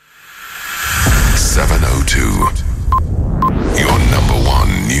Your number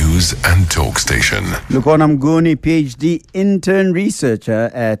one news and talk station. Lukhona Mnguni, PhD intern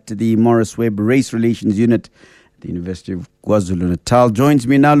researcher at the Morris Webb Race Relations Unit at the University of KwaZulu-Natal, joins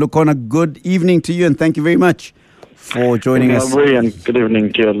me now. Lukhona, good evening to you and thank you very much for joining us. Aubrey, and good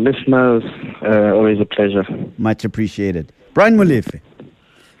evening to your listeners. Always a pleasure. Much appreciated. Brian Molefe.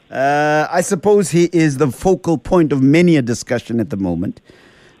 I suppose he is the focal point of many a discussion at the moment.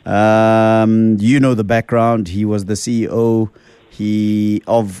 You know the background. He was the CEO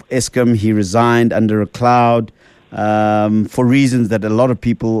of Eskom. He resigned under a cloud for reasons that a lot of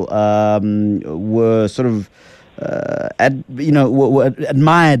people were sort of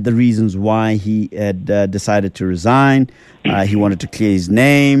admired the reasons why he had decided to resign. He wanted to clear his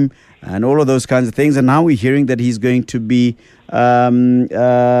name and all of those kinds of things. And now we're hearing that he's going to be sworn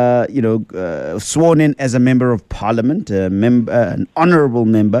in as a member of parliament, an honorable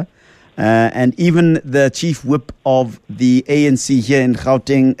member. And even the chief whip of the ANC here in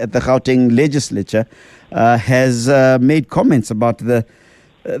Gauteng, at the Gauteng legislature, has made comments about the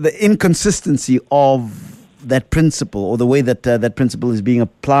inconsistency of that principle, or the way that that principle is being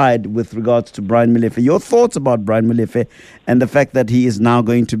applied with regards to Brian Molefe. Your thoughts about Brian Molefe and the fact that he is now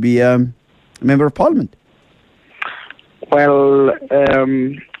going to be a member of parliament? Well,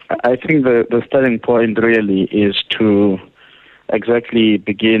 I think the starting point really is to exactly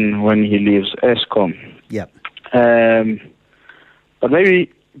begin when he leaves Eskom. Yeah. But maybe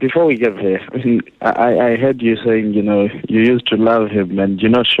before we get there, I heard you saying, you used to love him, and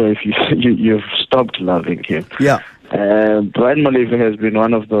you're not sure if you've stopped loving him. Yeah. Brian Molefe has been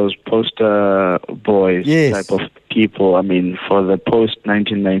one of those poster boys type of people. I mean, for the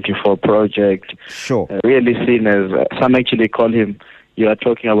post-1994 project. Sure. Really seen as, some actually call him, you are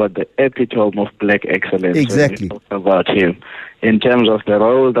talking about the epitome of black excellence. Exactly. When you talk about him. In terms of the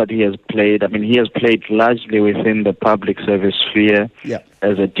role that he has played, I mean, he has played largely within the public service sphere. Yeah.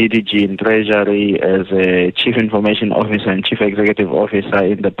 As a DDG in Treasury, as a Chief Information Officer and Chief Executive Officer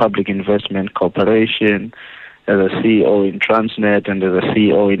in the Public Investment Corporation, as a CEO in Transnet, and as a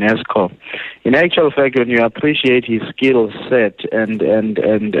CEO in Eskom. In actual fact, when you appreciate his skill set and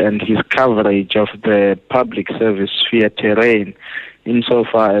his coverage of the public service sphere terrain,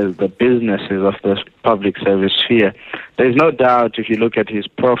 insofar as the businesses of the public service sphere, there's no doubt if you look at his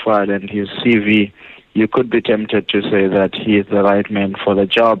profile and his CV, you could be tempted to say that he is the right man for the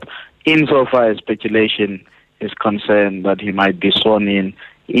job, insofar as speculation is concerned that he might be sworn in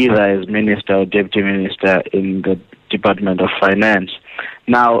either as minister or deputy minister in the Department of Finance.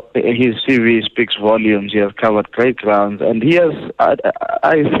 Now, his CV speaks volumes. He has covered great grounds, and he has,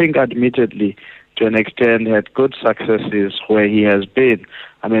 I think, admittedly, to an extent, had good successes where he has been.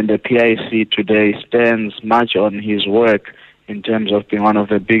 I mean, the PIC today stands much on his work in terms of being one of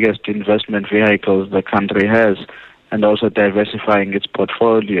the biggest investment vehicles the country has, and also diversifying its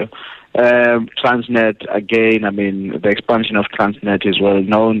portfolio. Transnet, again, I mean, the expansion of Transnet is well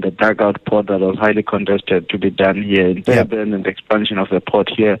known. The dugout port that was highly contested to be done here in Durban, and the expansion of the port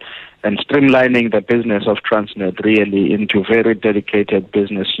here, and streamlining the business of Transnet really into very dedicated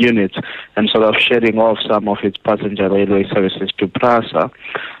business units, and sort of shedding off some of its passenger railway services to PRASA.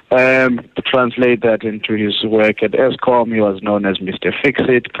 To translate that into his work at Eskom, he was known as Mr.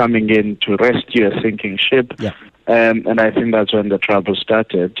 Fix-It, coming in to rescue a sinking ship. Yeah. And I think that's when the trouble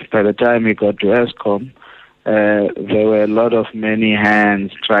started. By the time he got to Eskom, there were a lot of many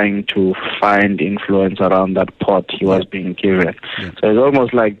hands trying to find influence around that pot he was being given. Yeah. So it's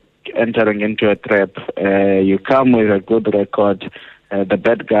almost like entering into a trap. You come with a good record. The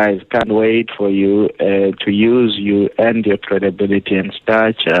bad guys can't wait for you to use you and your credibility and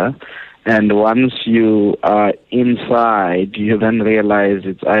stature. And once you are inside, you then realize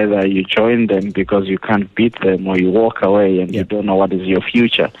it's either you join them because you can't beat them, or you walk away and you don't know what is your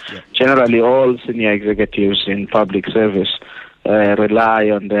future. Yeah. Generally, all senior executives in public service rely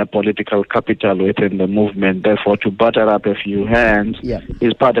on their political capital within the movement. Therefore, to butter up a few hands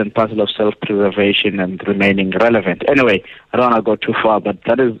is part and parcel of self-preservation and remaining relevant. Anyway, I don't want to go too far, but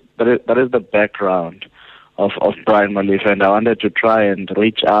that is the background of Brian Molefe, and I wanted to try and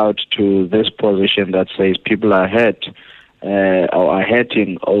reach out to this position that says people are hurt or are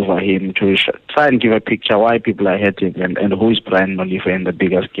hating over him, to try and give a picture why people are hating and who is Brian Molefe in the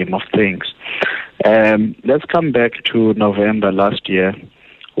bigger scheme of things. Let's come back to November last year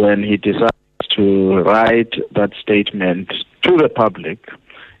when he decided to write that statement to the public,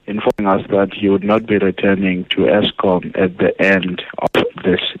 informing us that he would not be returning to Eskom at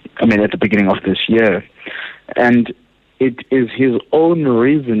the beginning of this year. And it is his own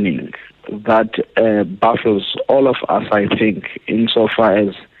reasoning that baffles all of us, I think, insofar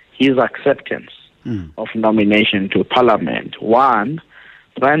as his acceptance of nomination to Parliament. One,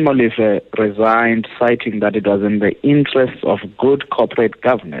 Brian Molefe resigned, citing that it was in the interests of good corporate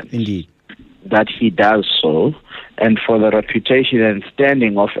governance. Indeed. That he does so, and for the reputation and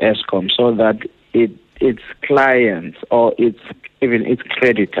standing of Eskom, so that its clients or even its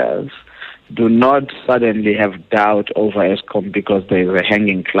creditors do not suddenly have doubt over Eskom because there is a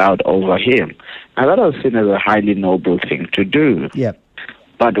hanging cloud over him. Now that was seen as a highly noble thing to do. Yeah.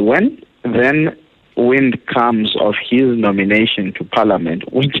 But when then wind comes of his nomination to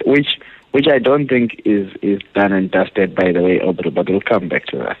Parliament, which I don't think is done and dusted, by the way, Aubrey, but we'll come back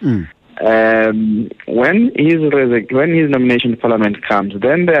to that. When his nomination to Parliament comes,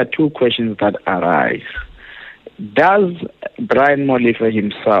 then there are two questions that arise. Does Brian Molefe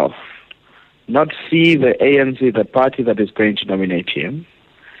himself not see the ANC, the party that is going to nominate him,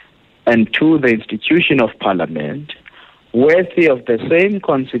 and two, the institution of Parliament, worthy of the same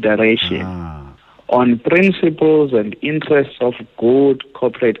consideration on principles and interests of good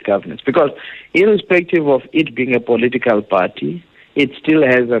corporate governance? Because irrespective of it being a political party, it still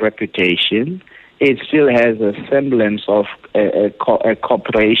has a reputation. It still has a semblance of a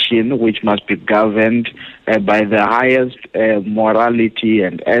corporation which must be governed by the highest morality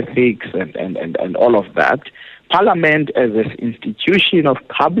and ethics and all of that. Parliament as an institution of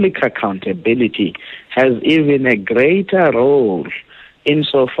public accountability has even a greater role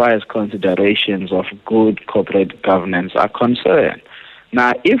insofar as considerations of good corporate governance are concerned.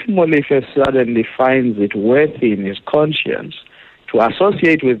 Now, if Molefe suddenly finds it worthy in his conscience to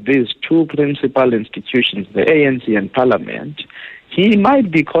associate with these two principal institutions, the ANC and Parliament, he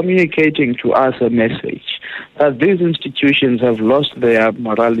might be communicating to us a message that these institutions have lost their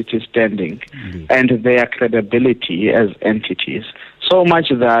morality standing and their credibility as entities, so much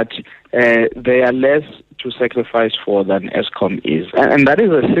that they are less to sacrifice for than Eskom is. And that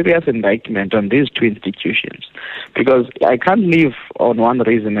is a serious indictment on these two institutions, because I can't leave on one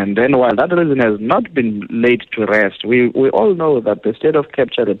reason, and then while that reason has not been laid to rest, we all know that the State of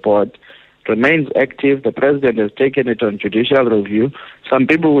Capture report remains active. The president has taken it on judicial review. Some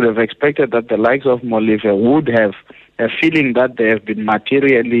people would have expected that the likes of Molefe would have a feeling that they have been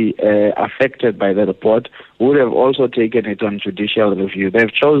materially affected by the report, would have also taken it on judicial review.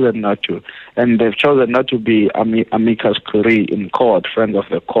 They've chosen not to, and they've chosen not to be amicus curiae in court, friend of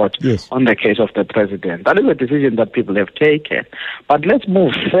the court, on the case of the president. That is a decision that people have taken. But let's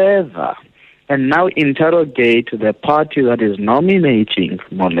move further and now interrogate the party that is nominating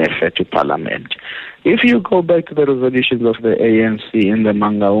Molefe to Parliament. If you go back to the resolutions of the ANC in the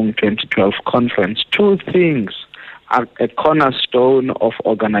Mangaung 2012 conference, two things are a cornerstone of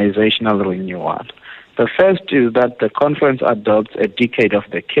organizational renewal. The first is that the conference adopts a decade of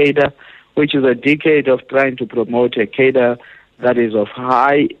the cadre, which is a decade of trying to promote a cadre that is of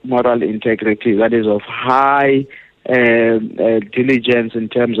high moral integrity, that is of high diligence in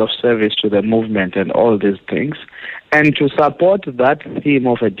terms of service to the movement and all these things. And to support that theme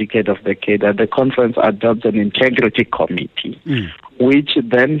of a decade of the cadre, the conference adopts an integrity committee, which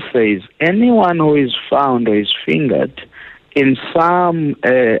then says anyone who is found or is fingered in some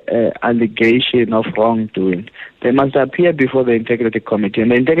allegation of wrongdoing, they must appear before the integrity committee,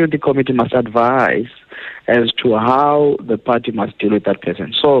 and the integrity committee must advise as to how the party must deal with that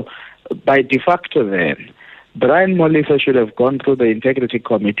person. So by de facto then, Brian Molefe should have gone through the integrity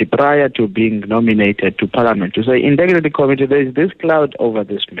committee prior to being nominated to Parliament to say, integrity committee, there is this cloud over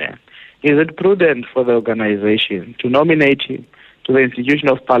this man. Is it prudent for the organization to nominate him to the institution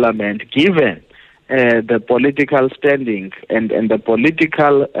of Parliament, given the political standing and the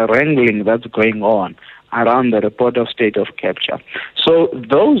political wrangling that's going on around the report of state of capture? So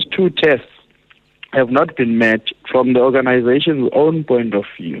those two tests have not been met from the organization's own point of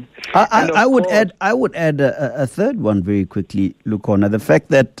view. I would add a third one very quickly, Lukhona. The fact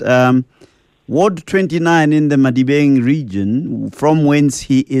that Ward 29 in the Madibeng region, from whence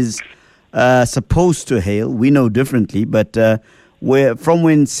he is supposed to hail, we know differently, but from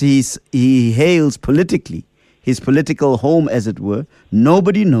whence he hails politically, his political home, as it were,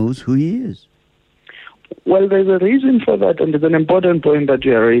 nobody knows who he is. Well, there's a reason for that, and it's an important point that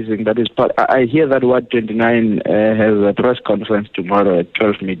you are raising. That is, I hear that Ward 29 has a press conference tomorrow at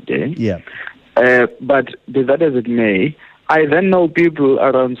 12 midday. Yeah. But be that as it may, I then know people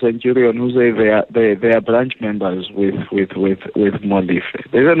around Centurion who say they are branch members with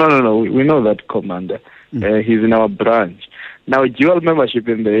Molefe. They say, no, we know that commander. He's in our branch. Now, dual membership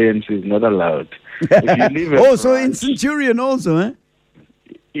in the ANC is not allowed. If you leave so in Centurion also, eh?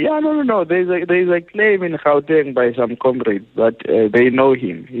 Yeah, no. There's a claim in Gauteng by some comrades that they know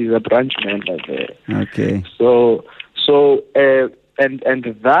him. He's a branch member there. Okay. So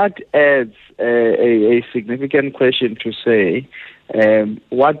that adds a significant question to say,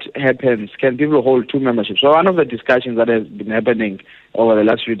 what happens? Can people hold two memberships? So one of the discussions that has been happening over the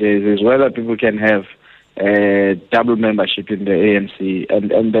last few days is whether people can have double membership in the ANC,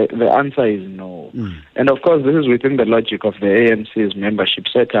 and the answer is no. And of course, this is within the logic of the ANC's membership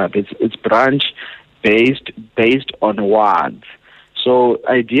setup. It's branch based on wards. So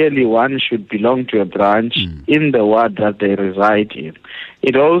ideally, one should belong to a branch in the ward that they reside in.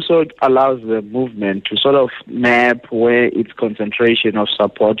 It also allows the movement to sort of map where its concentration of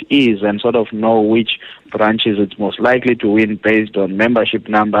support is and sort of know which branches it's most likely to win based on membership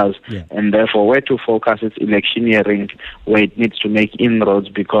numbers, and therefore where to focus its electioneering, where it needs to make inroads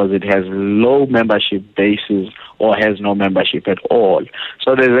because it has low membership bases or has no membership at all.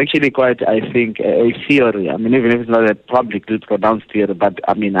 So there's actually quite, I think, a theory. I mean, even if it's not a publicly pronounced theory, but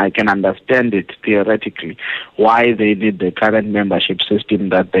I mean, I can understand it theoretically, why they need the current membership system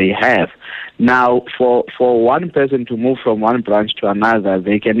that they have. Now, for one person to move from one branch to another,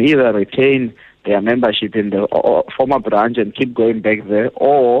 they can either retain their membership in the former branch and keep going back there,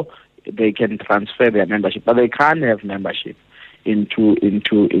 or they can transfer their membership, but they can't have membership into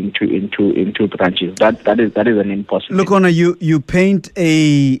branches. That is an impossibility. Lukhona, you paint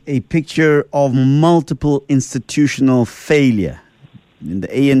a picture of multiple institutional failure in the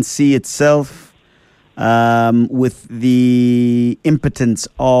ANC itself, with the impotence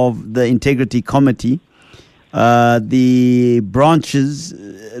of the Integrity Committee, the branches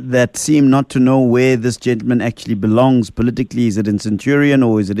that seem not to know where this gentleman actually belongs politically. Is it in Centurion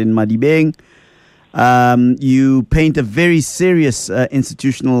or is it in Madibeng? You paint a very serious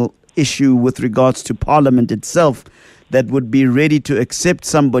institutional issue with regards to Parliament itself, that would be ready to accept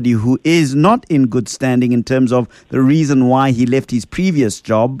somebody who is not in good standing in terms of the reason why he left his previous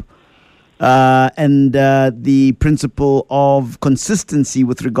job, and the principle of consistency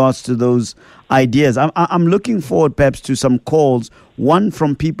with regards to those ideas. I'm looking forward perhaps to some calls, one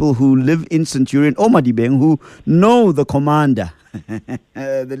from people who live in Centurion or Madibeng who know the commander,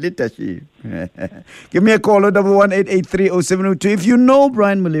 the leadership. Give me a call, 011-883-0702. If you know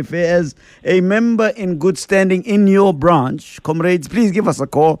Brian Molefe as a member in good standing in your branch, comrades, please give us a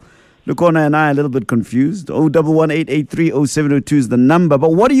call. Lukhona and I are a little bit confused. 011-883-0702 is the number.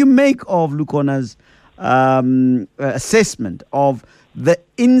 But what do you make of Lukhona's assessment of the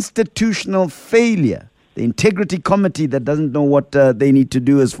institutional failure, the Integrity Committee that doesn't know what they need to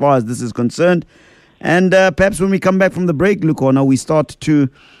do as far as this is concerned? And perhaps when we come back from the break, Lukhona, we start to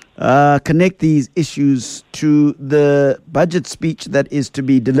connect these issues to the budget speech that is to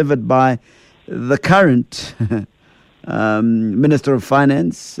be delivered by the current Minister of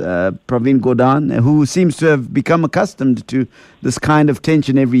Finance, Pravin Gordhan, who seems to have become accustomed to this kind of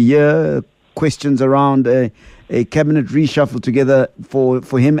tension every year, questions around a cabinet reshuffle together for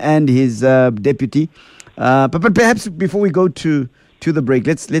him and his deputy. But perhaps before we go to the break,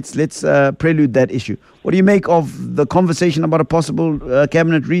 let's prelude that issue. What do you make of the conversation about a possible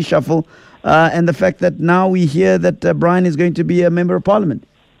cabinet reshuffle and the fact that now we hear that Brian is going to be a member of Parliament?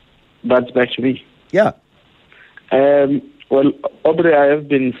 That's back to me. Yeah. Well, Aubrey, I have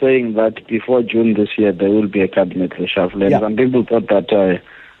been saying that before June this year there will be a cabinet reshuffle, and some people thought that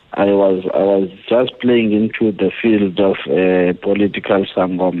I was just playing into the field of political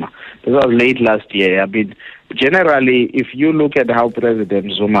sangoma. This was late last year. I mean, generally, if you look at how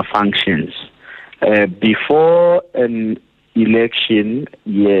President Zuma functions, before an election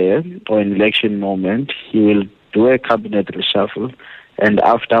year or an election moment, he will do a cabinet reshuffle, and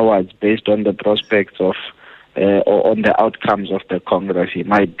afterwards, based on the prospects of or on the outcomes of the Congress, he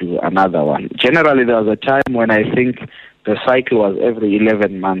might do another one. Generally, there was a time when I think the cycle was every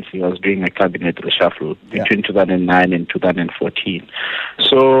 11 months he was doing a cabinet reshuffle between 2009 and 2014.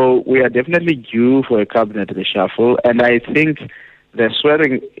 So we are definitely due for a cabinet reshuffle, and I think the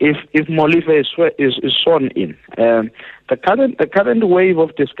swearing, if Molefe is sworn in, the current wave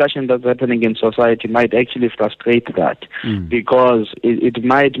of discussion that's happening in society might actually frustrate that, because it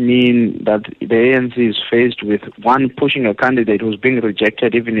might mean that the ANC is faced with one pushing a candidate who's being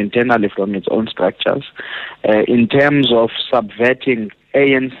rejected even internally from its own structures, in terms of subverting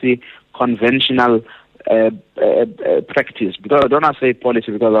ANC conventional practice. Because I don't want to say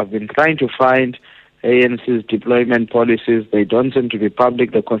policy, because I've been trying to find ANC's deployment policies. They don't seem to be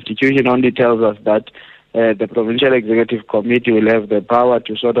public. The Constitution only tells us that the Provincial Executive Committee will have the power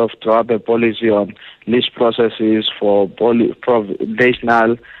to sort of draw up a policy on list processes for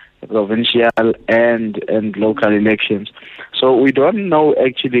national, provincial, and local elections. So we don't know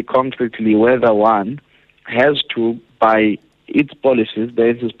actually concretely whether one has to, by its policies, the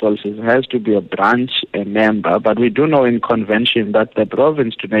ANC's policies, has to be a branch, a member. But we do know in convention that the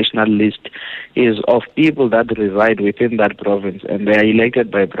province to national list is of people that reside within that province, and they are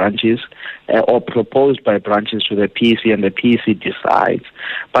elected by branches or proposed by branches to the PC, and the PC decides.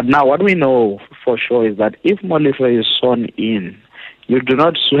 But now what we know for sure is that if Molefe is sworn in, you do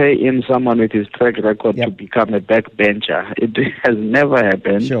not swear in someone with his track record to become a backbencher. It has never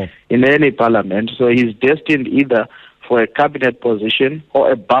happened in any parliament. So he's destined either for a cabinet position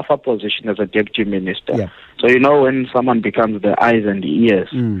or a buffer position as a deputy minister. So when someone becomes the eyes and ears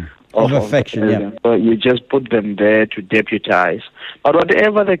of affection, so you just put them there to deputize. But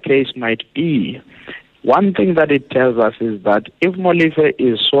whatever the case might be, one thing that it tells us is that if Molefe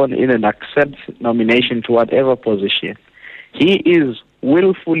is sworn in and accepts nomination to whatever position, he is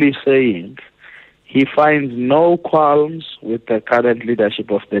willfully saying he finds no qualms with the current leadership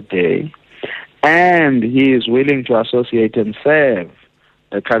of the day, and he is willing to associate and serve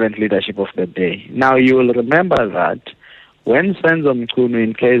the current leadership of the day. Now, you will remember that when Senzo Mnguni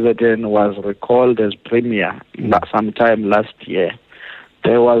in KZN was recalled as premier sometime last year,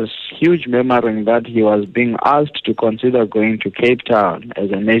 there was huge murmuring that he was being asked to consider going to Cape Town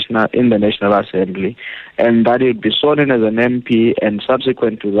as in the National Assembly, and that he would be sworn in as an MP, and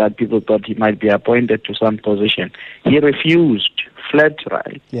subsequent to that, people thought he might be appointed to some position. He refused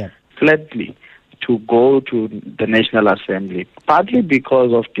flatly to go to the National Assembly, partly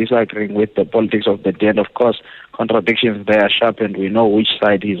because of disagreeing with the politics of the day, and of course, contradictions there are sharp, and we know which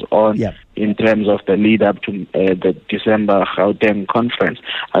side he's on in terms of the lead up to the December Gauteng conference,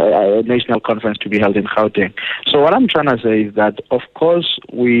 national conference to be held in Gauteng. So what I'm trying to say is that, of course,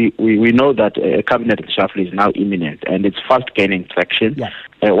 we know that a cabinet reshuffle is now imminent, and it's fast gaining traction.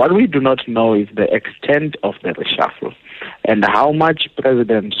 What we do not know is the extent of the reshuffle and how much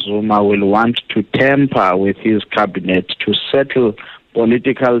President Zuma will want to tamper with his cabinet to settle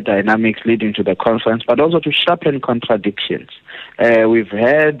political dynamics leading to the conference, but also to sharpen contradictions. We've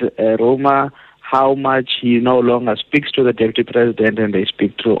heard rumor how much he no longer speaks to the deputy president and they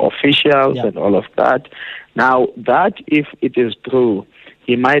speak through officials and all of that. Now, that if it is true,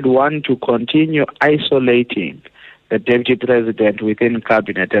 he might want to continue isolating the deputy president within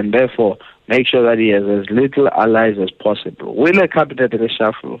cabinet and therefore make sure that he has as little allies as possible. Will a cabinet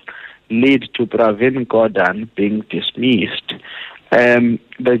reshuffle lead to Pravin Gordhan being dismissed?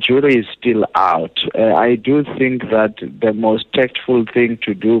 The jury is still out. I do think that the most tactful thing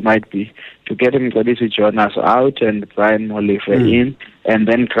to do might be to get Mngolisi Jonas out and Brian Molefe in, and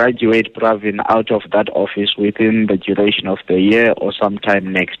then graduate Pravin out of that office within the duration of the year or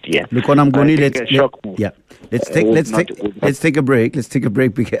sometime next year. Lukhona Mnguni, let's take a break. Let's take a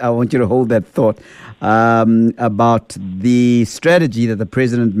break because I want you to hold that thought about the strategy that the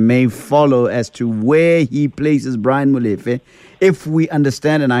president may follow as to where he places Brian Molefe. If we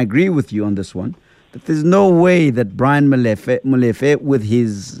understand, and I agree with you on this one, that there's no way that Brian Molefe, with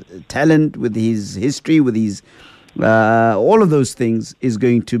his talent, with his history, with his all of those things, is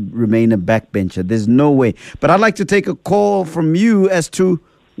going to remain a backbencher. There's no way. But I'd like to take a call from you as to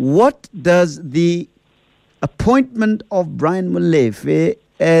what does the appointment of Brian Molefe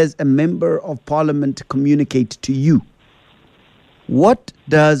as a member of parliament communicate to you? What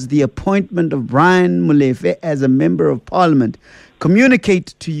does the appointment of Brian Molefe as a member of parliament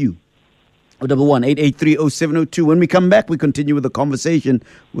communicate to you? 011-883-0702. When we come back, we continue with the conversation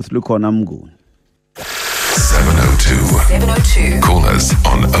with Lukhona Mnguni. 702. Call us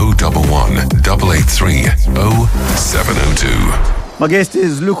on 011-883-0702. My guest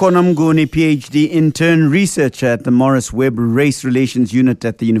is Lukhona Mnguni, PhD intern researcher at the Morris Webb Race Relations Unit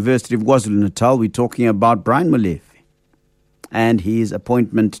at the University of KwaZulu-Natal. We're talking about Brian Molefe and his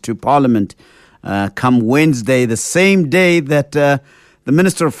appointment to Parliament come Wednesday, the same day that the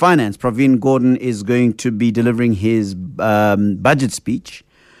Minister of Finance, Pravin Gordhan, is going to be delivering his budget speech.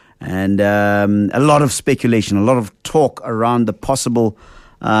 And a lot of speculation, a lot of talk around the possible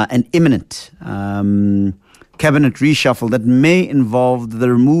and imminent cabinet reshuffle that may involve the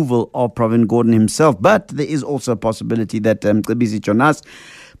removal of Pravin Gordhan himself. But there is also a possibility that Mngolisi Jonas,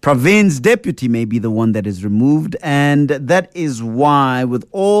 Pravin's deputy, may be the one that is removed. And that is why, with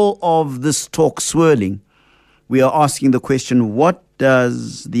all of this talk swirling, we are asking the question, what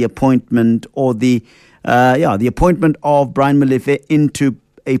does the appointment or the appointment of Brian Molefe into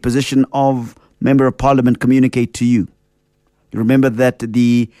a position of Member of Parliament communicate to you? Remember that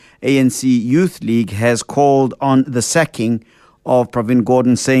the ANC Youth League has called on the sacking of Pravin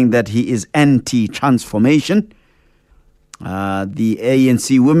Gordhan, saying that he is anti-transformation. The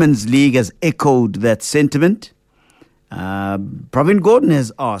ANC Women's League has echoed that sentiment. Pravin Gordhan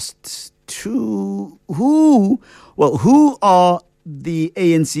has asked who are the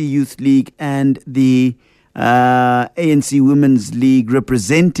ANC Youth League and the ANC Women's League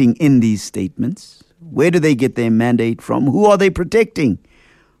representing in these statements? Where do they get their mandate from? Who are they protecting?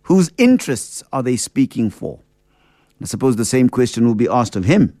 Whose interests are they speaking for? I suppose the same question will be asked of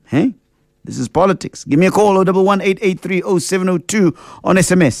him. Hey? This is politics. Give me a call, 011-883-0702 on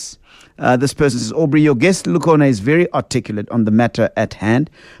SMS. This person says, Aubrey, your guest, Lukhona, is very articulate on the matter at hand.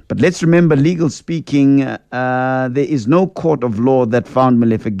 But let's remember, legal speaking, there is no court of law that found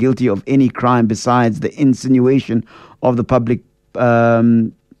Molefe guilty of any crime besides the insinuation of the public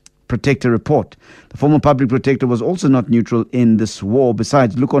protector report. The former public protector was also not neutral in this war.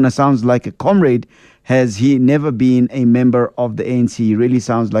 Besides, Lukhona sounds like a comrade. Has he never been a member of the ANC? He really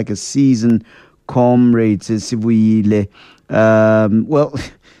sounds like a seasoned comrade, says Sibuyile. Well,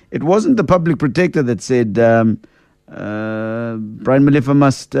 it wasn't the public protector that said Brian Molefe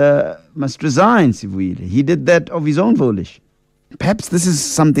must resign, Sibuyile. He did that of his own volition. Perhaps this is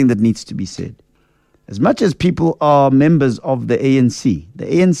something that needs to be said. As much as people are members of the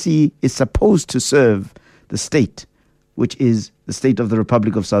ANC is supposed to serve the state, which is the state of the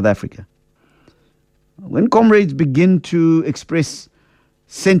Republic of South Africa. When comrades begin to express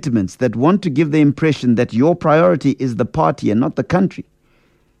sentiments that want to give the impression that your priority is the party and not the country,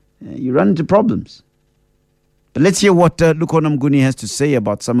 you run into problems. But let's hear what Lukhona Mnguni has to say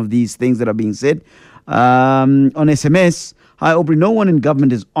about some of these things that are being said. On SMS, hi Aubrey, no one in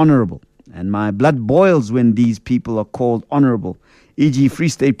government is honorable. And my blood boils when these people are called honorable. E.g. Free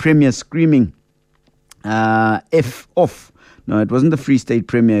State Premier screaming, F off. No, it wasn't the Free State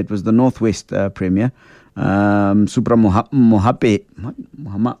Premier, it was the Northwest Premier. Supra Mohape.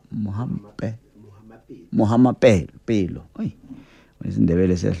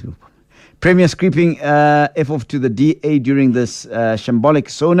 Premier screaming F off to the DA during this shambolic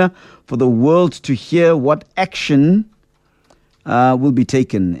sona for the world to hear what action will be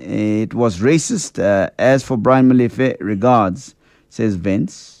taken. It was racist. As for Brian Molefe, regards, says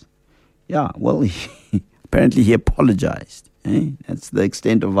Vance. Yeah, well, apparently he apologized. That's the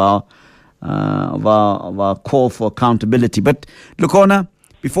extent of our call for accountability. But Lukhona,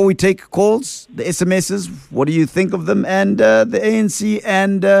 before we take calls, the SMSs, what do you think of them? And the ANC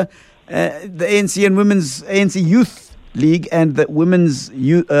and the ANC and ANC Youth League and the Women's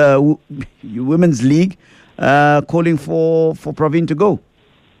League calling for Pravin to go.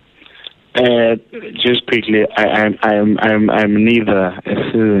 Just quickly, I'm neither a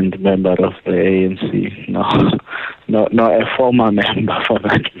seasoned member of the ANC, nor a former member for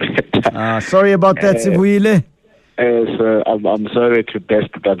that matter. Sorry about that, Sibuyile. So I'm sorry to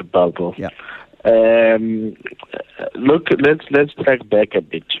burst that bubble. Yeah. Look, let's track back a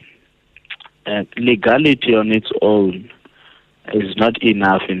bit. Legality on its own is not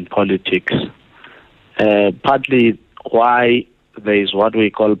enough in politics. Partly why there is what we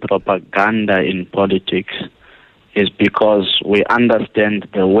call propaganda in politics is because we understand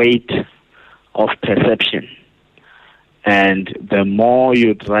the weight of perception. And the more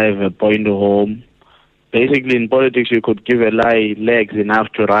you drive a point home, basically in politics you could give a lie legs enough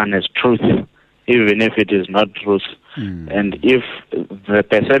to run as truth, even if it is not truth. And if the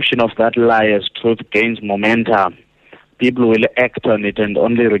perception of that lie as truth gains momentum, people will act on it and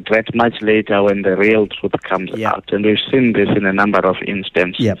only regret much later when the real truth comes out. And we've seen this in a number of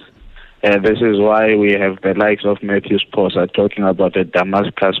instances. Yep. This is why we have the likes of Matthew Sposa talking about a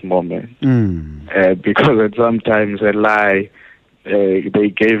Damascus moment. Because at sometimes a lie, they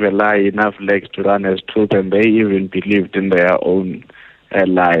gave a lie enough legs to run as truth, and they even believed in their own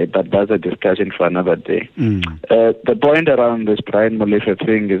lie. But that's a discussion for another day. The point around this Brian Molefe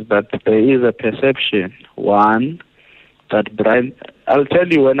thing is that there is a perception, one, that Brian, I'll tell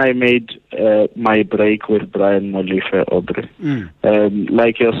you when I made my break with Brian Molefe, Aubrey.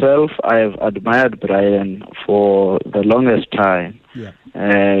 Like yourself, I have admired Brian for the longest time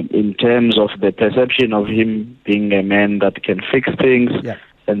in terms of the perception of him being a man that can fix things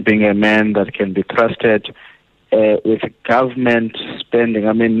and being a man that can be trusted with government spending.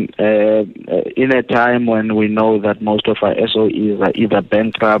 I mean, in a time when we know that most of our SOEs are either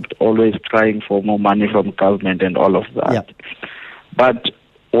bankrupt, always crying for more money from government and all of that. But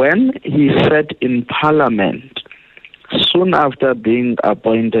when he sat in Parliament, soon after being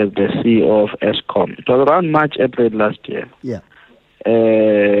appointed the CEO of ESCOM, it was around March, April last year.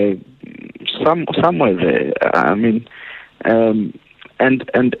 Somewhere there. I mean,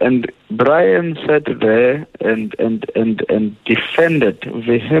 and Brian sat there and defended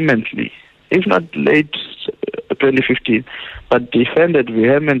vehemently, if not late 2015, but defended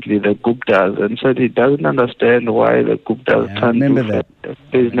vehemently the Guptas and said he doesn't understand why the Guptas turned to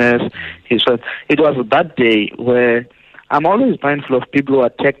business. It was that day where I'm always mindful of people who are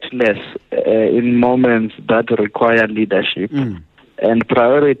tactless in moments that require leadership and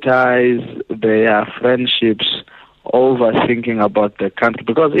prioritize their friendships over thinking about the country.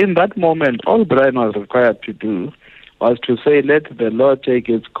 Because in that moment, all Brian was required to do was to say, let the law take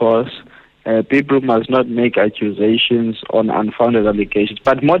its course. People must not make accusations on unfounded allegations,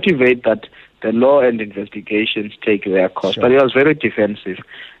 but motivate that the law and investigations take their course. Sure. But he was very defensive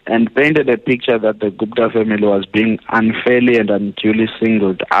and painted a picture that the Gupta family was being unfairly and unduly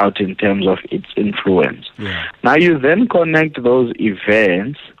singled out in terms of its influence. Yeah. Now you then connect those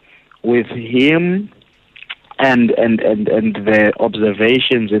events with him and the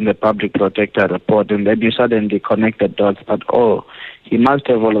observations in the public protector report, and then you suddenly connect the dots that, he must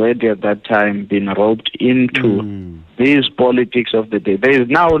have already at that time been roped into these politics of the day. There is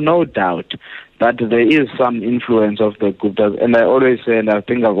now no doubt that there is some influence of the Guptas, and I always say, and I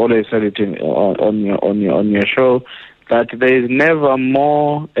think I've always said it on your show, that there is never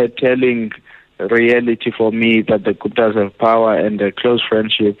more a telling reality for me that the Guptas have power and a close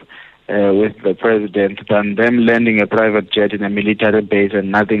friendship with the president than them landing a private jet in a military base and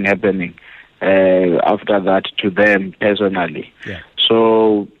nothing happening after that to them personally. Yeah.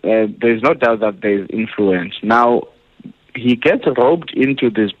 So there's no doubt that there's influence. Now, he gets roped into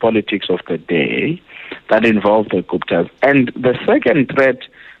this politics of the day that involve the Guptas. And the second threat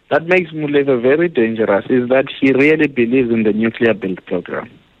that makes Molefe very dangerous is that he really believes in the nuclear build program.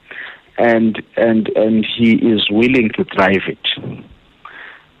 And he is willing to drive it.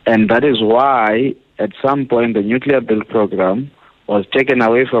 And that is why, at some point, the nuclear build program was taken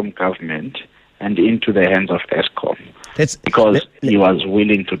away from government and into the hands of ESCOM. Because he was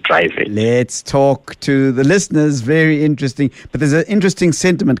willing to drive it. Let's talk to the listeners. Very interesting. But there's an interesting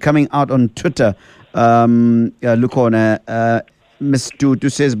sentiment coming out on Twitter. Lukhona, Ms. Tutu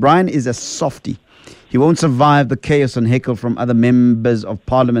says, Brian is a softie. He won't survive the chaos and heckle from other members of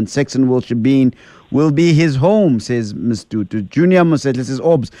parliament. Saxon Wilshabeen will be his home, says Ms. Tutu. Junior Mosetla says,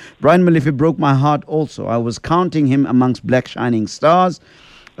 Orbs, Brian Molefe broke my heart also. I was counting him amongst black shining stars.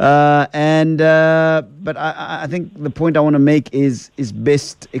 But I think the point I want to make is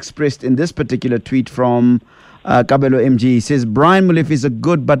best expressed in this particular tweet from Kabelo MG. He says, Brian Molefe is a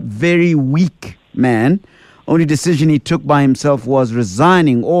good but very weak man. Only decision he took by himself was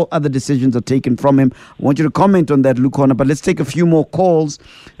resigning. All other decisions are taken from him. I want you to comment on that, Lukhona, but let's take a few more calls.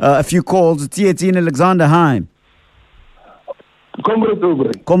 It's Tsietsi in Alexander. Hi. Comrade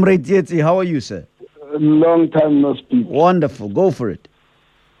Aubrey. Comrade Tsietsi, how are you, sir? Long time no speak. Wonderful. Go for it.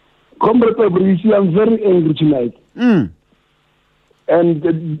 Comrade Aubrey, you see, I'm very angry tonight. And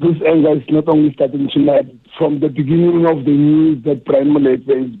this anger is not only starting tonight. From the beginning of the news that Brian Molefe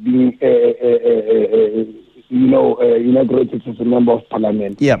is being inaugurated as a member of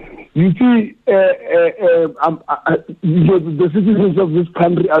parliament. Yeah. You see, the citizens of this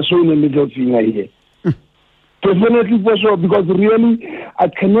country are showing a middle finger here. Definitely for sure, because really, I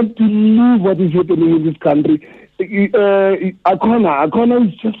cannot believe what is happening in this country. Akona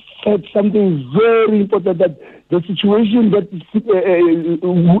has just said something very important, that the situation that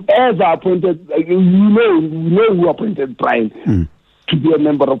whoever appointed, we know who appointed Brian to be a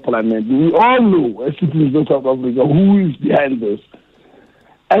member of parliament. We all know, as citizens of South Africa, who is behind this.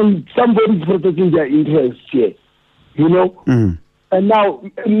 And somebody is protecting their interests here, And now,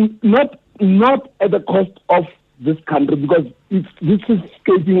 not at the cost of this country, because this is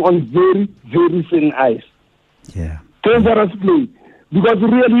skating on very, very thin ice. Yeah. Dangerous play. Because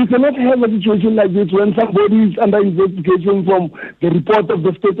really, you cannot have a situation like this when somebody is under investigation from the report of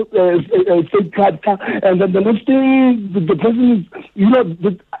the state carter, and then the next thing, the person is,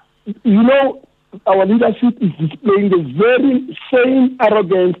 our leadership is displaying the very same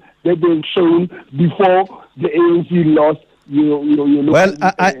arrogance that they've shown before the ANC lost. Well,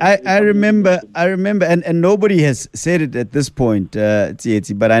 I remember, and nobody has said it at this point,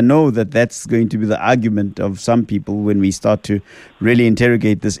 Tsietsi, but I know that's going to be the argument of some people when we start to really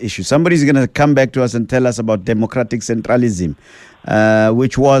interrogate this issue. Somebody's going to come back to us and tell us about democratic centralism,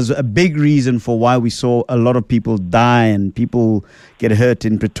 which was a big reason for why we saw a lot of people die and people get hurt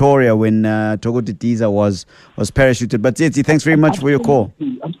in Pretoria when Togo Titiza was parachuted. But Tsietsi, thanks very much for your call.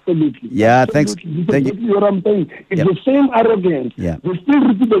 Absolutely. Yeah, absolutely. Thanks. Thank you. What I'm saying. It's the same arrogance. Yeah. They still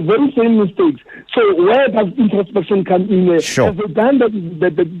repeat the very same mistakes. So where does introspection come in there? Sure. Have they done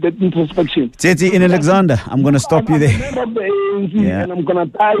that introspection? Tsietsi in Alexander, I'm going to stop you there. I'm a member of the ANC, and I'm going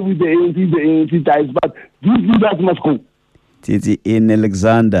to die with the ANC dies. But these leaders must go. Tsietsi in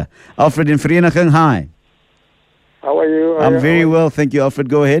Alexander. Alfred in Vereniging, hi. How are you? I'm very well, thank you, Alfred.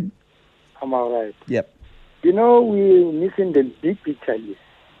 Go ahead. I'm all right. Yep. We're missing the big picture here.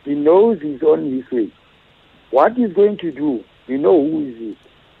 He knows he's on his way. What he's going to do, we know who is he.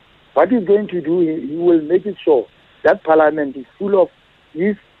 What he's going to do, he will make it sure that parliament is full of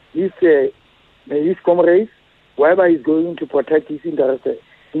his comrades, wherever he's going to protect his interest.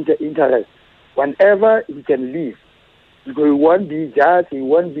 Whenever he can leave, he won't be judged, he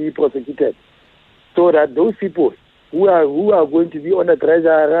won't be prosecuted. So that those people who are going to be on the treasury,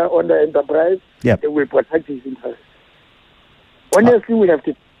 on the enterprise, Yep. they will protect his interest. Honestly, we have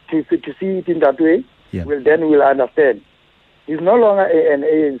to see it in that way. Yeah. We'll understand. He's no longer an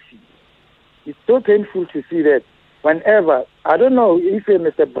ANC. It's so painful to see that whenever, I don't know if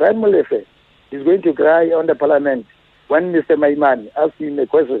Mr. Brian Molefe is going to cry on the parliament when Mr. Maimani asks him a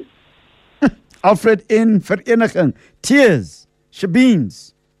question. Alfred in Vereniging. Tears,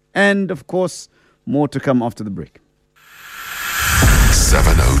 shebeens, and of course, more to come after the break.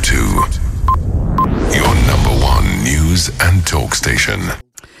 702. Your number one news and talk station.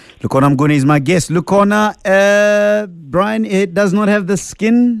 Lukhona Mnguni is my guest. Lukhona, Brian, it does not have the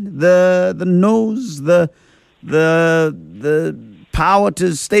skin, the nose, the power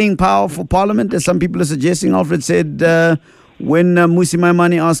to stay in power for Parliament, as some people are suggesting. Alfred said when Musi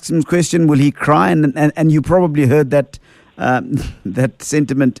Maimani asks him a question, will he cry? And you probably heard that that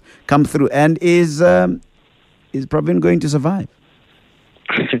sentiment come through. And is Pravin going to survive?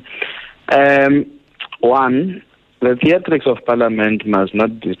 One, the theatrics of Parliament must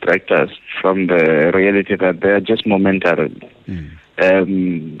not distract us from the reality that they are just momentary.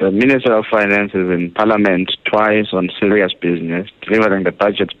 The Minister of Finance is in Parliament twice on serious business, delivering the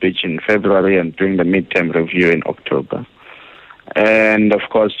budget speech in February and doing the midterm review in October. And of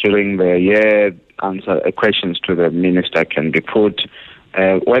course, during the year, questions to the minister can be put.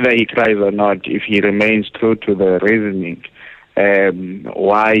 Whether he cries or not, if he remains true to the reasoning,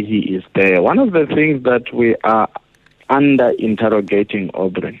 why he is there. One of the things that we are under-interrogating,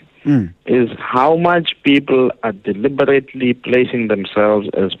 Aubrey, is how much people are deliberately placing themselves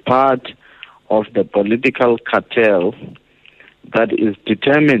as part of the political cartel that is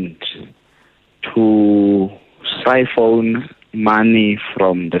determined to siphon money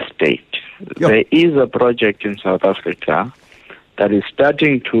from the state. Yep. There is a project in South Africa that is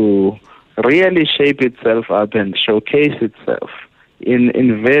starting to really shape itself up and showcase itself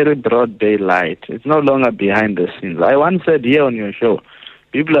in very broad daylight. It's no longer behind the scenes. I once said here on your show,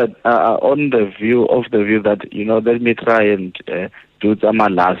 people are on the view that, let me try and do Zama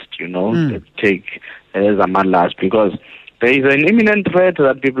last, take Zama last, because there is an imminent threat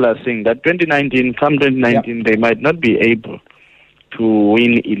that people are seeing that come 2019, they might not be able to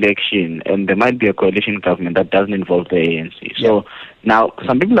win election, and there might be a coalition government that doesn't involve the ANC. So now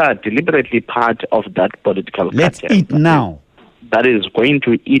some people are deliberately part of that political cartel. Let's eat now. That is going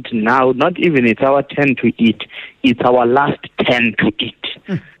to eat now. Not even it's our turn to eat. It's our last turn to eat.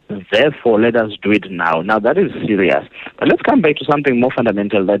 Therefore, let us do it now. Now, that is serious. But let's come back to something more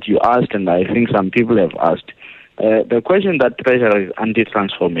fundamental that you asked, and I think some people have asked. The question that Treasury is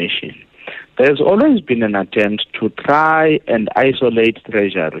anti-transformation. There's always been an attempt to try and isolate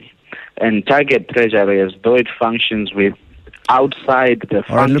Treasury and target Treasury as though it functions with outside the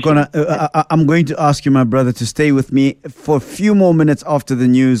function. All right, Lukhona, I'm going to ask you, my brother, to stay with me for a few more minutes after the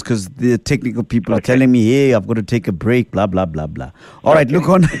news, because the technical people are telling me, hey, I've got to take a break, blah, blah, blah, blah. All right,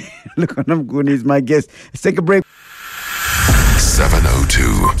 Lukhona Mnguni is my guest. Let's take a break. 702.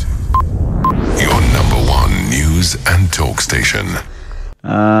 Your number one news and talk station.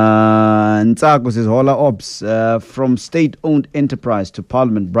 Ntsako says, Hola Ops, from state-owned enterprise to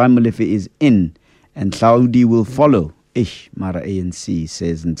Parliament, Brian Molefe is in and Saudi will follow. Mara ANC,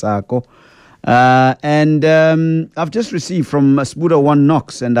 says Ntsako. And I've just received from Spuda One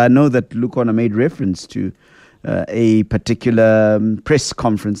Knox, and I know that Lukhona made reference to a particular press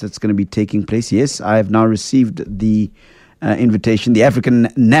conference that's going to be taking place. Yes, I have now received the invitation. The African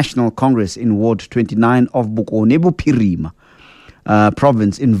National Congress in Ward 29 of Bokone Bophirima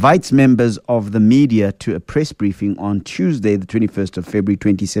province invites members of the media to a press briefing on Tuesday, the 21st of February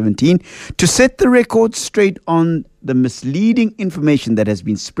 2017, to set the record straight on the misleading information that has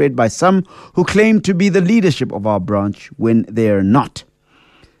been spread by some who claim to be the leadership of our branch when they are not.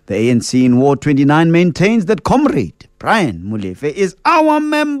 The ANC in Ward 29 maintains that Comrade Brian Molefe is our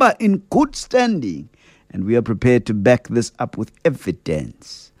member in good standing, and we are prepared to back this up with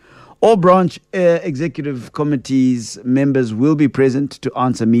evidence. All branch executive committees members will be present to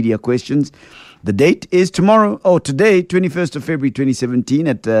answer media questions. The date is today, 21st of February 2017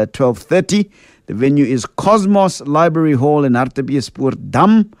 at 12:30. The venue is Cosmos Library Hall in Hartbeespoort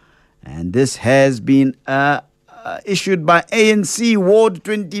Dam. And this has been issued by ANC Ward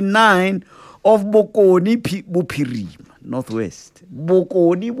 29 of Bokoni Bupirim, Northwest.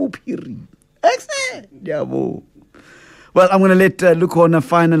 Bokoni Bupirim. Excellent. Yabo. Well, I'm going to let Lukhona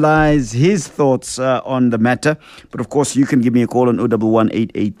finalize his thoughts on the matter. But of course, you can give me a call on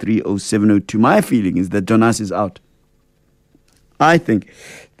 011-883-0702. My feeling is that Jonas is out. I think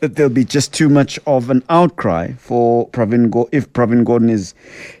that there'll be just too much of an outcry for if Pravin Gordhan is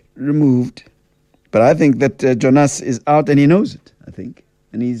removed. But I think that Jonas is out and he knows it, I think.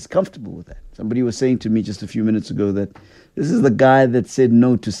 And he's comfortable with that. Somebody was saying to me just a few minutes ago that this is the guy that said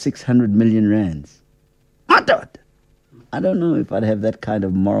no to 600 million rands. I don't know if I'd have that kind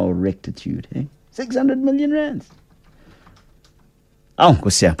of moral rectitude. 600 million rands. Oh,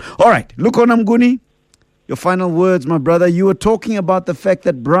 all right. Lukhona Mnguni, your final words, my brother. You were talking about the fact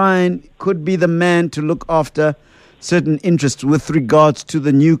that Brian could be the man to look after certain interests with regards to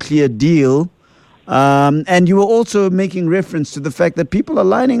the nuclear deal. And you were also making reference to the fact that people are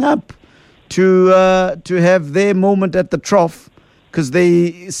lining up to have their moment at the trough because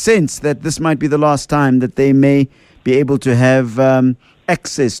they sense that this might be the last time that they may be able to have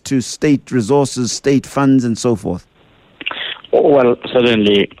access to state resources, state funds, and so forth. Well,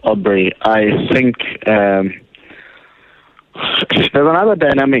 certainly, Aubrey. I think there's another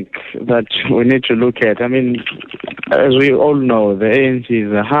dynamic that we need to look at. I mean, as we all know, the ANC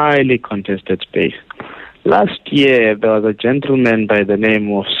is a highly contested space. Last year, there was a gentleman by the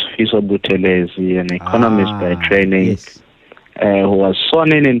name of Fiso Buthelezi, an economist by training, yes. Who was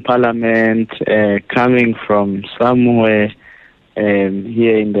sworn in Parliament, coming from somewhere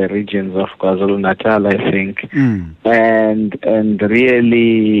here in the regions of KwaZulu-Natal, I think, and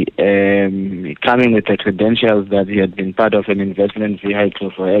really coming with the credentials that he had been part of an investment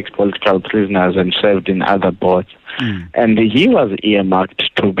vehicle for ex-political prisoners and served in other boards. And he was earmarked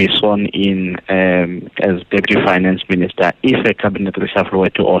to be sworn in as Deputy Finance Minister if a cabinet reshuffle were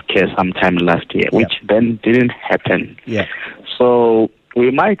to occur sometime last year, which then didn't happen. Yeah. So we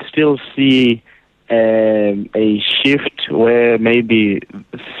might still see a shift where maybe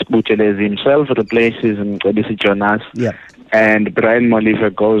Buthelezi himself replaces Mcebisi Jonas, and Brian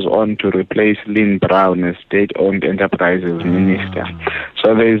Molefe goes on to replace Lynn Brown as state-owned enterprises minister.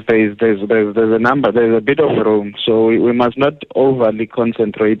 So there's a number, there's a bit of room. So we must not overly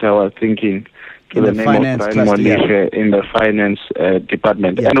concentrate our thinking to the name of Brian Molefe in the finance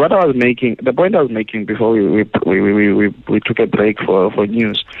department. And what I was making, the point I was making before we took a break for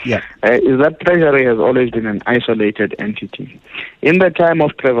news, is that Treasury has always been an isolated entity. In the time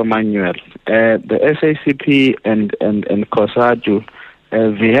of Trevor Manuel, the SACP and COSATU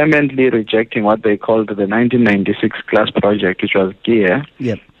vehemently rejecting what they called the 1996 class project, which was GEAR.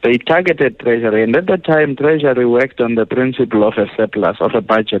 They targeted Treasury, and at the time, Treasury worked on the principle of a surplus, of a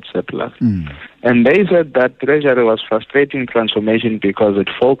budget surplus. And they said that Treasury was frustrating transformation because it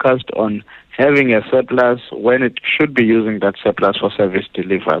focused on having a surplus when it should be using that surplus for service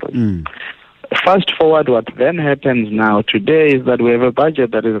delivery. Fast forward, what then happens now today is that we have a budget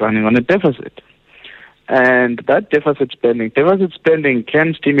that is running on a deficit. And that deficit spending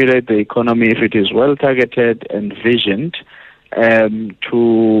can stimulate the economy if it is well targeted and visioned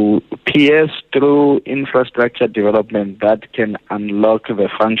to pierce through infrastructure development that can unlock the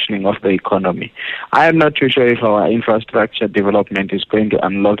functioning of the economy. I am not too sure if our infrastructure development is going to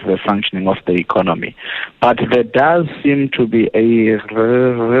unlock the functioning of the economy. But there does seem to be a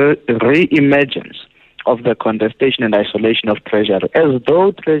re-emergence of the contestation and isolation of Treasury, as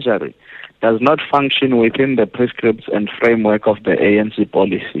though Treasury does not function within the prescripts and framework of the ANC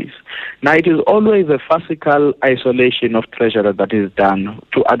policies. Now, it is always a farcical isolation of Treasury that is done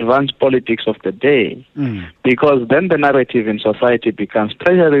to advance politics of the day, because then the narrative in society becomes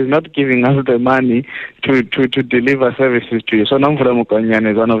Treasury is not giving us the money to deliver services to you. So Nomvula Mukonyan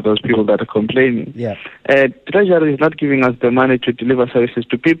is one of those people that are complaining. Treasury is not giving us the money to deliver services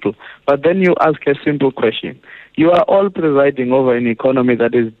to people. But then you ask a simple question. You are all presiding over an economy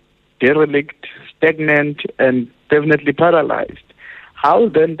that is derelict, stagnant, and definitely paralyzed. How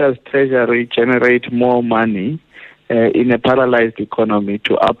then does Treasury generate more money in a paralyzed economy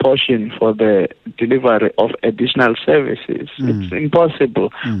to apportion for the delivery of additional services? It's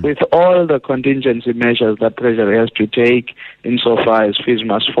impossible with all the contingency measures that Treasury has to take insofar as fees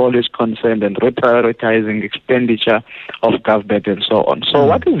must fall is concerned and reprioritizing expenditure of government and so on. So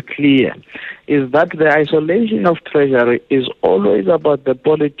what is clear is that the isolation of Treasury is always about the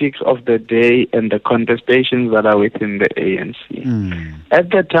politics of the day and the contestations that are within the ANC.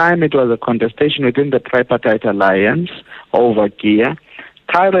 At the time, it was a contestation within the tripartite alliance over GEAR.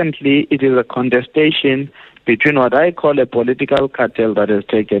 Currently, it is a contestation between what I call a political cartel that has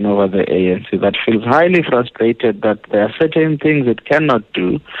taken over the ANC, that feels highly frustrated that there are certain things it cannot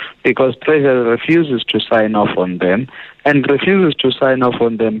do because Treasury refuses to sign off on them, and refuses to sign off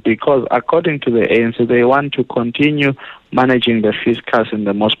on them because, according to the ANC, they want to continue managing the fiscus in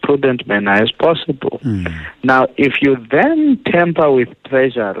the most prudent manner as possible. Now, if you then tamper with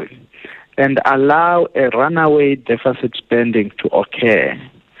Treasury and allow a runaway deficit spending to occur,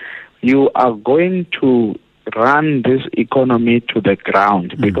 you are going to run this economy to the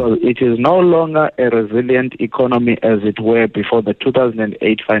ground because it is no longer a resilient economy as it were before the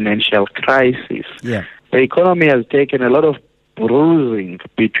 2008 financial crisis. Yeah. The economy has taken a lot of bruising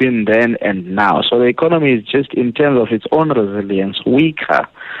between then and now. So the economy is just, in terms of its own resilience, weaker.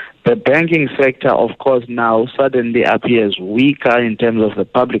 The banking sector, of course, now suddenly appears weaker in terms of the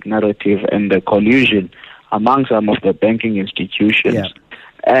public narrative and the collusion among some of the banking institutions. Yeah.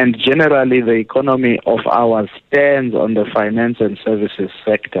 And generally, the economy of ours stands on the finance and services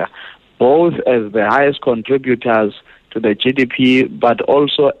sector, both as the highest contributors to the GDP, but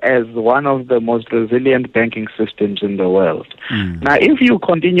also as one of the most resilient banking systems in the world. Now, if you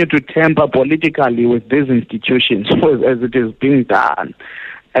continue to tamper politically with these institutions, as it is being done,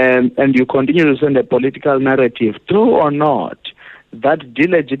 and you continue to send a political narrative, true or not, that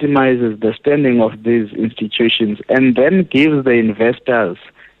delegitimizes the standing of these institutions and then gives the investors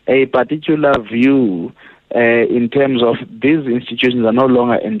a particular view in terms of these institutions are no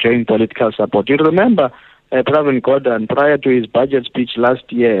longer enjoying political support. You remember Pravin Gordhan, prior to his budget speech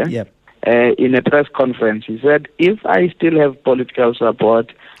last year, in a press conference, he said, if I still have political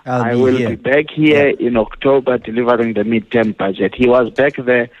support, I will be back here in October delivering the midterm budget. He was back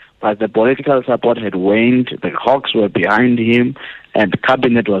there, but the political support had waned, the hawks were behind him, and the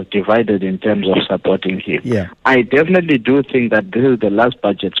cabinet was divided in terms of supporting him. I definitely do think that this is the last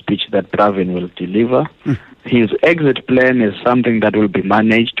budget speech that Pravin will deliver. His exit plan is something that will be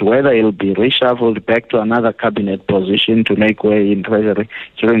managed, whether it will be reshuffled back to another cabinet position to make way in Treasury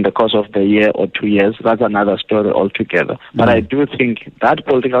during the course of the year or 2 years. That's another story altogether. But I do think that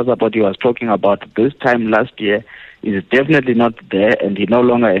political support he was talking about this time last year is definitely not there, and he no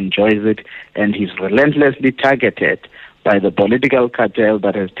longer enjoys it, and he's relentlessly targeted by the political cartel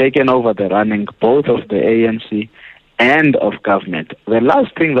that has taken over the running both of the ANC and of government. The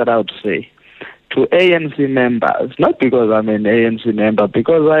last thing that I would say to ANC members, not because I'm an ANC member,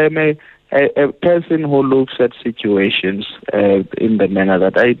 because I am a person who looks at situations in the manner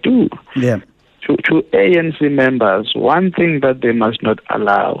that I do. To ANC members, one thing that they must not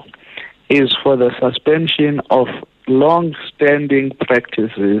allow is for the suspension of long-standing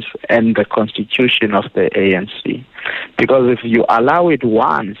practices and the constitution of the ANC. Because if you allow it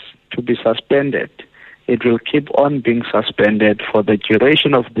once to be suspended, it will keep on being suspended for the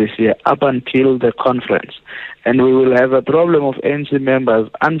duration of this year up until the conference. And we will have a problem of ANC members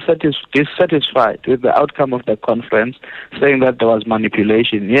dissatisfied with the outcome of the conference, saying that there was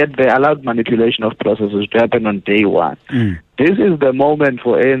manipulation. Yet they allowed manipulation of processes to happen on day one. This is the moment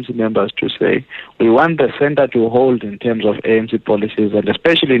for ANC members to say, we want the center to hold in terms of ANC policies, and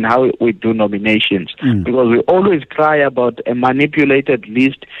especially in how we do nominations. Because we always cry about a manipulated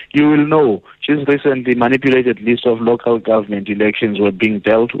list. You will know, just recently, manipulated list of local government elections were being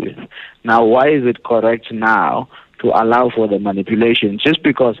dealt with. Now, why is it correct now to allow for the manipulation? Just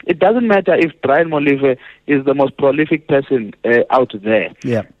because it doesn't matter if Brian Molefe is the most prolific person out there.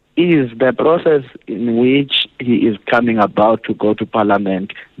 Is the process in which he is coming about to go to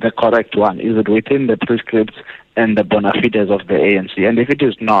parliament the correct one? Is it within the prescripts and the bona fides of the ANC? And if it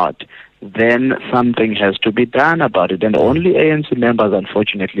is not, then something has to be done about it. And only ANC members,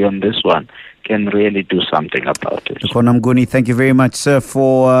 unfortunately, on this one can really do something about it. Lukhona Mnguni, thank you very much, sir,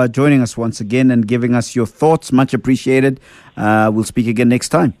 for joining us once again and giving us your thoughts. Much appreciated. We'll speak again next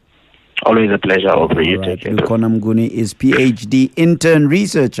time. Always a pleasure, Aubrey. You take care. Lukhona Mnguni is PhD intern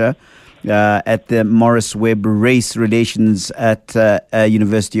researcher at the Morris Webb Race Relations at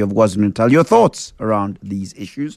University of KwaZulu-Natal. Your thoughts around these issues?